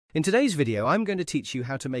In today's video, I'm going to teach you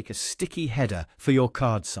how to make a sticky header for your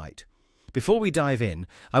card site. Before we dive in,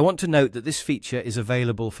 I want to note that this feature is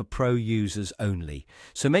available for pro users only,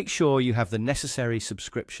 so make sure you have the necessary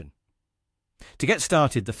subscription. To get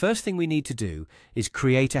started, the first thing we need to do is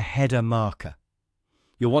create a header marker.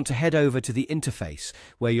 You'll want to head over to the interface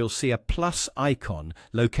where you'll see a plus icon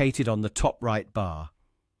located on the top right bar.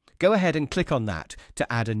 Go ahead and click on that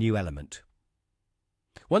to add a new element.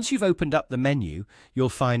 Once you've opened up the menu, you'll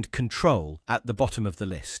find Control at the bottom of the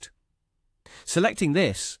list. Selecting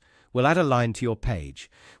this will add a line to your page,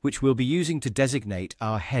 which we'll be using to designate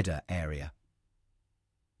our header area.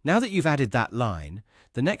 Now that you've added that line,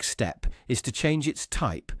 the next step is to change its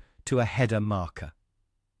type to a header marker.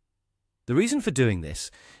 The reason for doing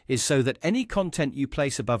this is so that any content you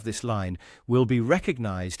place above this line will be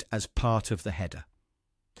recognized as part of the header.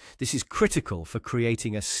 This is critical for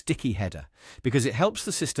creating a sticky header because it helps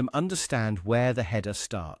the system understand where the header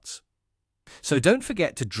starts. So don't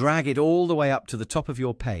forget to drag it all the way up to the top of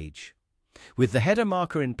your page. With the header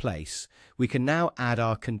marker in place, we can now add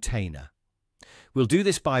our container. We'll do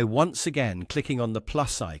this by once again clicking on the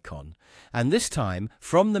plus icon, and this time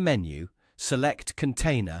from the menu, select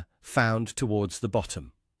Container found towards the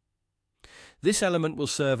bottom. This element will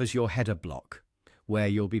serve as your header block, where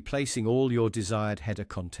you'll be placing all your desired header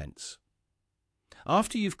contents.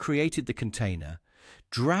 After you've created the container,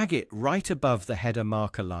 drag it right above the header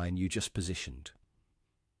marker line you just positioned.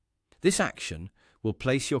 This action will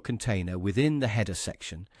place your container within the header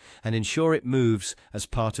section and ensure it moves as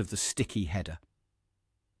part of the sticky header.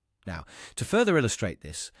 Now, to further illustrate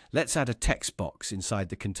this, let's add a text box inside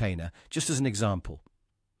the container, just as an example.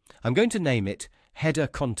 I'm going to name it Header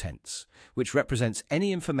Contents, which represents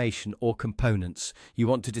any information or components you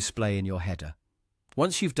want to display in your header.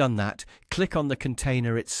 Once you've done that, click on the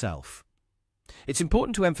container itself. It's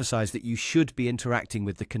important to emphasize that you should be interacting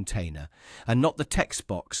with the container and not the text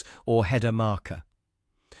box or header marker.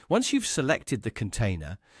 Once you've selected the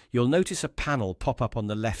container, you'll notice a panel pop up on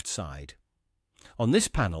the left side. On this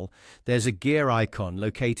panel, there's a gear icon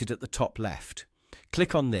located at the top left.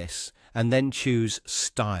 Click on this and then choose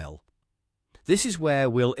Style. This is where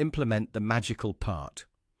we'll implement the magical part.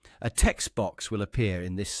 A text box will appear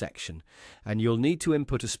in this section, and you'll need to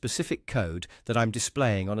input a specific code that I'm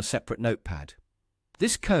displaying on a separate notepad.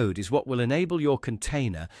 This code is what will enable your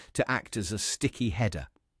container to act as a sticky header.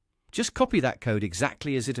 Just copy that code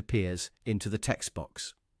exactly as it appears into the text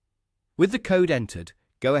box. With the code entered,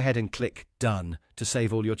 go ahead and click Done to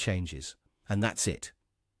save all your changes. And that's it.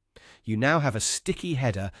 You now have a sticky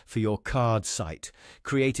header for your card site,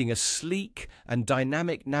 creating a sleek and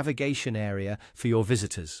dynamic navigation area for your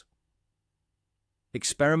visitors.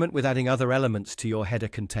 Experiment with adding other elements to your header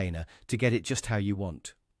container to get it just how you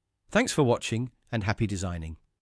want. Thanks for watching and happy designing.